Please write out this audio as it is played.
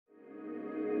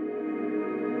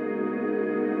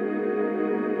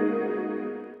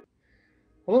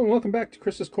Hello and welcome back to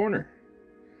Chris's Corner.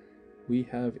 We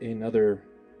have another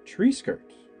tree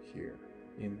skirt here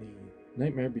in the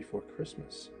Nightmare Before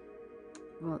Christmas.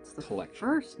 Well, it's the collection.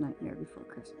 First Nightmare Before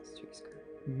Christmas tree skirt.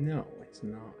 No, it's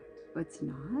not. It's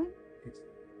not? It's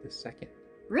the second.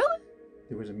 Really?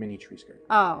 There was a mini tree skirt.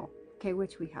 Oh, okay,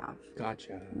 which we have.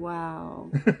 Gotcha.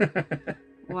 Wow.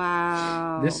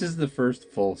 Wow. This is the first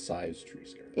full-size tree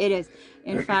skirt. It is.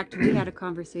 In fact, we had a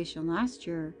conversation last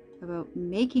year about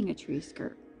making a tree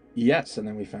skirt. Yes, and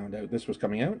then we found out this was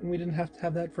coming out, and we didn't have to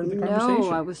have that further conversation. No,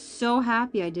 I was so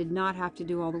happy I did not have to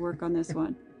do all the work on this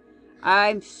one.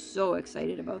 I'm so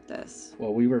excited about this.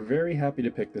 Well, we were very happy to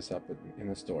pick this up in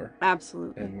the store.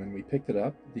 Absolutely. And when we picked it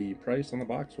up, the price on the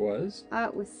box was?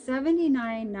 It was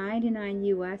 $79.99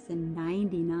 US and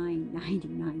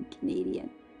 $99.99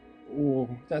 Canadian. Oh,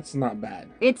 that's not bad.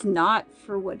 It's not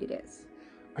for what it is.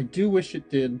 I do wish it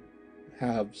did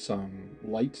have some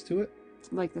lights to it.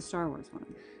 Like the Star Wars one.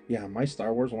 Yeah, my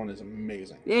Star Wars one is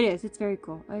amazing. It is. It's very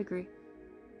cool. I agree.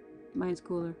 Mine's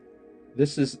cooler.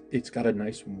 It's got a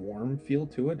nice warm feel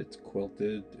to it. It's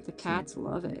quilted. The cats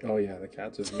love it. Oh yeah, the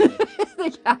cats is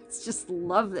The cats just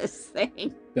love this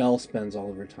thing. Belle spends all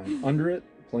of her time under it,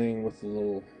 playing with the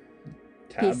little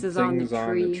tab Pieces things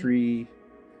on the tree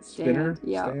spinner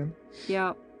stand.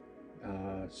 Yep.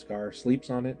 Scar sleeps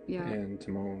on it, yeah. And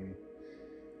Timon,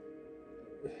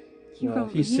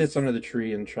 he sits under the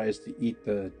tree and tries to eat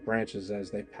the branches as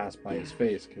they pass by his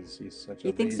face because he's such a lazy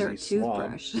slob. He thinks they're a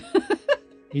toothbrush.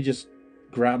 He just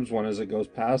grabs one as it goes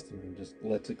past him and just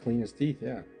lets it clean his teeth.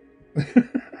 Yeah.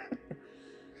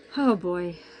 Oh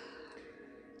boy.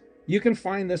 You can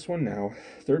find this one now,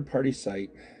 third-party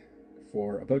site,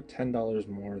 for about $10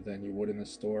 more than you would in the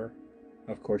store.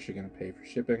 Of course, you're going to pay for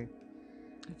shipping.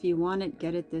 If you want it,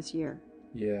 get it this year.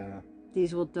 Yeah.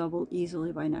 These will double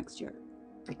easily by next year.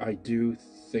 I do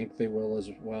think they will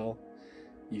as well.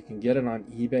 You can get it on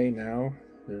eBay now.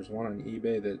 There's one on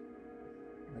eBay that,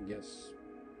 I guess,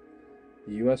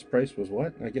 the US price was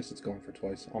what? I guess it's going for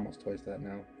almost twice that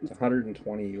now. It's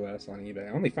 120 US on eBay.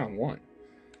 I only found one.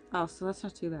 Oh, so that's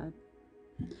not too bad.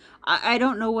 I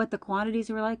don't know what the quantities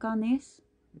were like on these.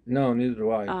 No, neither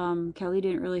do I. Kelly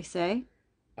didn't really say.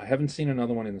 I haven't seen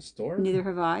another one in the store. Neither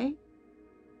have I.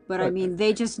 But I mean,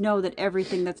 they just know that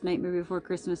everything that's Nightmare Before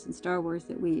Christmas and Star Wars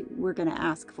that we're going to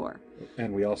ask for.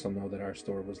 And we also know that our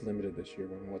store was limited this year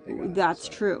on what they got. That's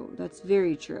true. That's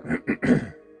very true.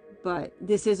 But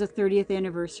this is a 30th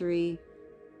anniversary.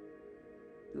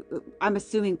 I'm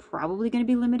assuming probably going to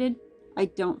be limited. I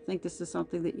don't think this is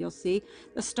something that you'll see.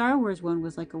 The Star Wars one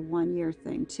was like a 1-year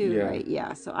thing too, right?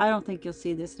 Yeah. So I don't think you'll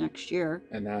see this next year.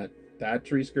 And that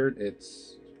tree skirt,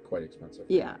 it's quite expensive.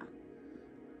 Yeah.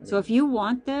 So if you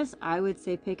want this, I would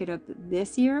say pick it up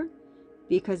this year,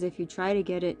 because if you try to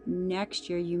get it next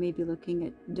year, you may be looking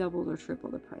at double or triple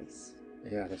the price.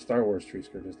 Yeah, the Star Wars tree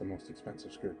skirt is the most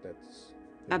expensive skirt that's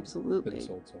absolutely been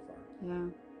sold so far.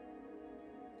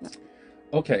 Yeah.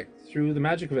 Okay, through the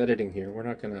magic of editing here, we're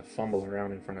not going to fumble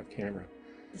around in front of camera.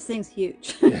 This thing's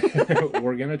huge.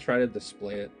 We're going to try to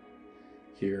display it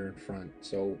here in front,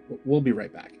 so we'll be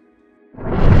right back.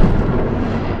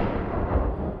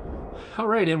 All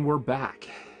right, and we're back.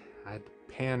 I had to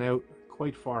pan out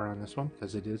quite far on this one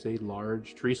because it is a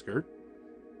large tree skirt.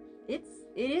 It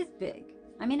is big.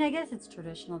 I mean, I guess it's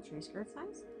traditional tree skirt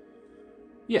size.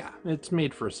 Yeah, it's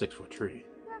made for a 6-foot tree.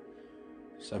 Yeah.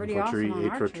 7-foot tree,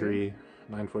 8-foot tree,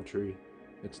 9-foot tree.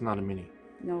 It's not a mini.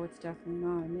 No, it's definitely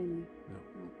not a mini.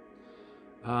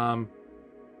 No.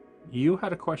 You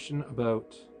had a question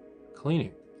about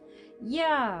cleaning.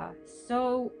 Yeah,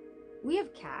 so we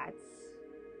have cats.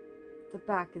 The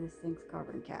back of this thing's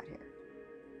covered in cat hair.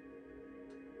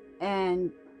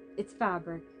 And it's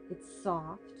fabric. It's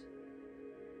soft.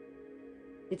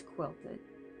 It's quilted.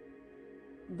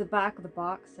 The back of the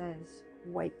box says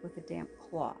wipe with a damp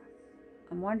cloth.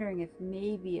 I'm wondering if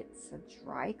maybe it's a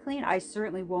dry clean. I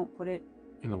certainly won't put it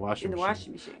in the washing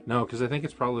machine. No, because I think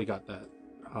it's probably got that.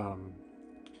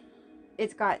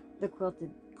 It's got the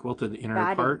quilted inner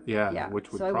batting part, yeah,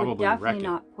 which would so probably I would definitely wreck it.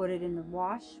 not put it in the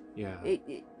wash. Yeah.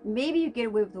 Maybe you get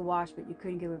away with the wash, but you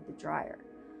couldn't get away with the dryer.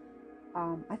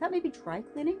 I thought maybe dry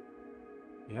cleaning.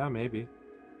 Yeah, maybe.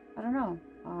 I don't know.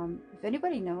 If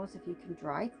anybody knows if you can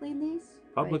dry clean these.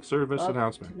 Public service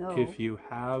announcement. If you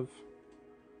have...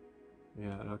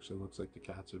 Yeah, it actually looks like the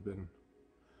cats have been...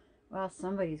 Well,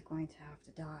 somebody's going to have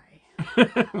to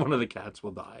die. One of the cats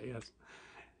will die, yes.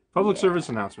 Public service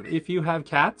announcement. If you have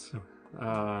cats...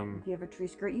 if you have a tree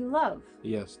skirt you love.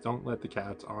 Yes, don't let the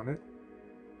cats on it.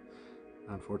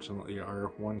 Unfortunately,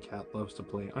 our one cat loves to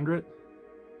play under it.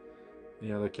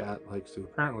 The other cat likes to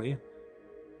apparently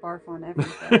barf on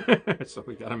everything. So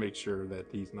we got to make sure that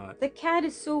he's not. The cat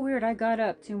is so weird. I got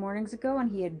up 2 mornings ago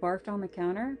and he had barfed on the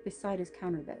counter beside his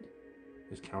counter bed.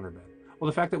 His counter bed. Well,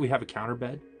 the fact that we have a counter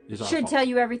bed is our Should fault. tell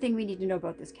you everything we need to know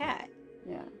about this cat.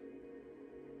 Yeah.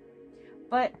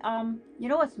 But you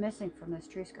know what's missing from this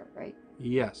tree skirt, right?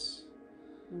 Yes.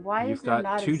 Why You've is there got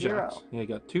not two a zero? jacks. Yeah, you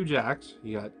got 2 jacks.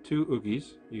 You got 2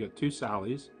 oogies. You got 2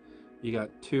 sallies. You got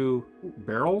 2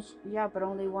 barrels. Yeah, but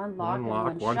only one lock One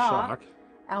lock, and one shock. shock.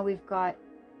 And we've got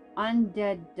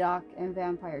Undead Duck and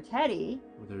Vampire Teddy.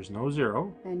 There's no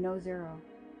 0. And no 0.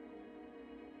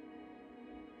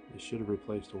 They should have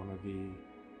replaced one of the...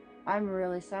 I'm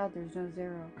really sad there's no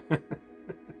 0.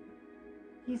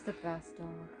 He's the best dog.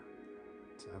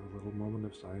 Let's have a little moment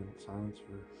of silence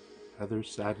for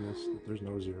Heather's sadness that there's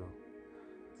no 0.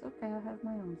 It's okay, I have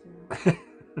my own 0.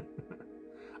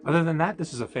 Other than that,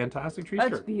 this is a fantastic tree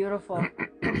That's skirt. beautiful.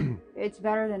 It's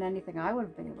better than anything I would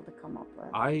have been able to come up with.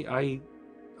 I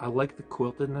like the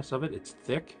quiltedness of it. It's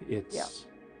thick.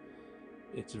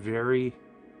 It's very...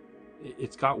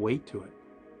 It's got weight to it.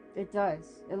 It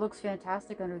does. It looks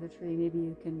fantastic under the tree. Maybe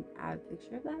you can add a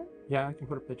picture of that? Yeah, I can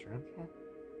put a picture in. Okay.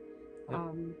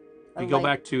 Yep. If you go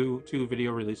back to 2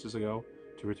 video releases ago,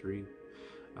 2 or 3,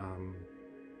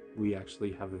 we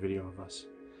actually have a video of us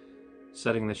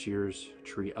setting this year's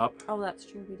tree up. Oh, that's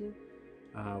true, we do.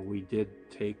 We did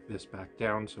take this back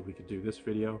down so we could do this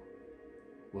video.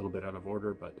 A little bit out of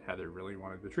order, but Heather really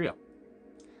wanted the tree up.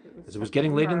 As it was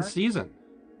getting late in the season.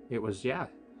 It was, yeah.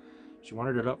 She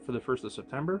wanted it up for the 1st of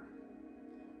September.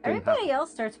 Everybody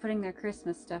else starts putting their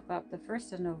Christmas stuff up the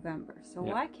 1st of November. So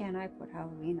Yeah. why can't I put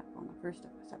Halloween up on the 1st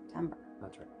of September?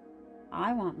 That's right.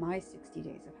 I want my 60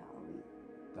 days of Halloween.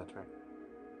 That's right.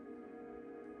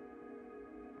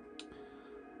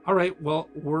 All right, well,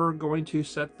 we're going to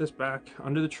set this back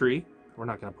under the tree. We're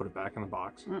not going to put it back in the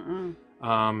box.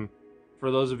 For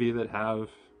those of you that have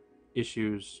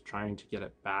issues trying to get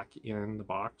it back in the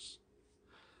box.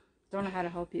 Don't know how to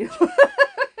help you.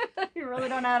 You really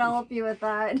don't know how to help you with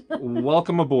that.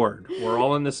 Welcome aboard. We're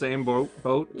all in the same boat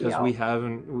because Yeah. we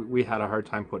had a hard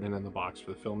time putting it in the box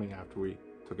for the filming after we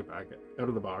took it back out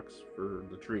of the box for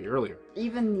the tree earlier.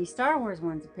 Even the Star Wars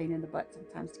one's a pain in the butt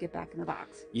sometimes to get back in the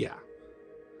box. Yeah.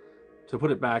 To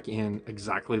put it back in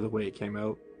exactly the way it came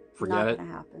out, forget it. Not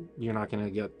gonna happen. You're not going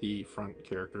to get the front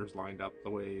characters lined up the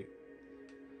way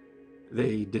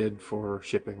they did for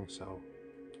shipping. So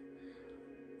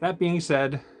that being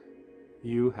said,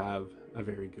 you have a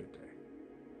very good day.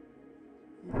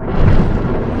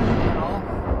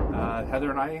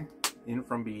 Heather and I, in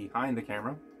from behind the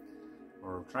camera,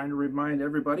 we're trying to remind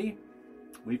everybody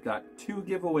we've got 2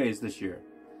 giveaways this year.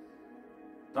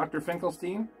 Dr.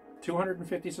 Finkelstein,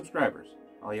 250 subscribers.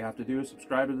 All you have to do is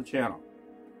subscribe to the channel.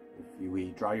 If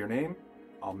we draw your name,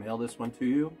 I'll mail this one to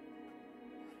you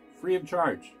free of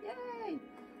charge. Yay!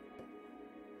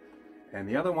 And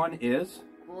the other one is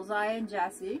Bullseye and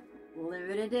Jesse,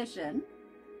 limited edition.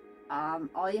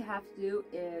 All you have to do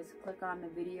is click on the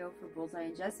video for Bullseye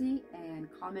and Jesse and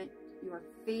comment your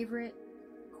favorite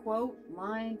quote,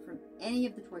 line from any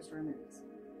of the Toy Story movies.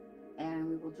 And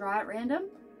we will draw at random.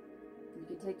 You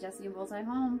can take Jesse and Bullseye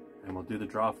home. And we'll do the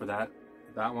draw for that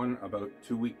one about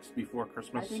 2 weeks before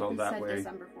Christmas. I think so we that said way,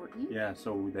 December 14th. yeah,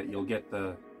 so that you'll get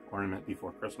the ornament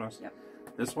before Christmas. Yep.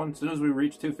 This one, as soon as we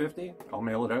reach 250, I'll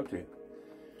mail it out to you.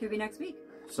 Could be next week.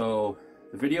 So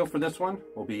the video for this one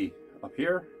will be up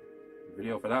here. The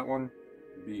video for that one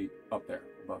will be up there,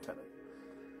 above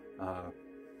Heather.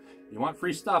 You want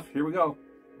free stuff? Here we go.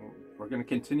 We're going to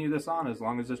continue this on as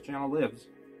long as this channel lives.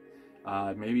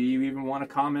 Maybe you even want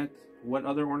to comment what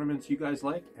other ornaments you guys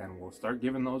like, and we'll start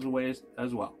giving those away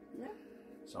as well. Yeah.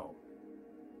 So,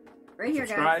 Right here,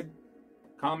 subscribe, guys.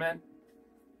 comment.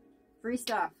 Free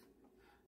stuff.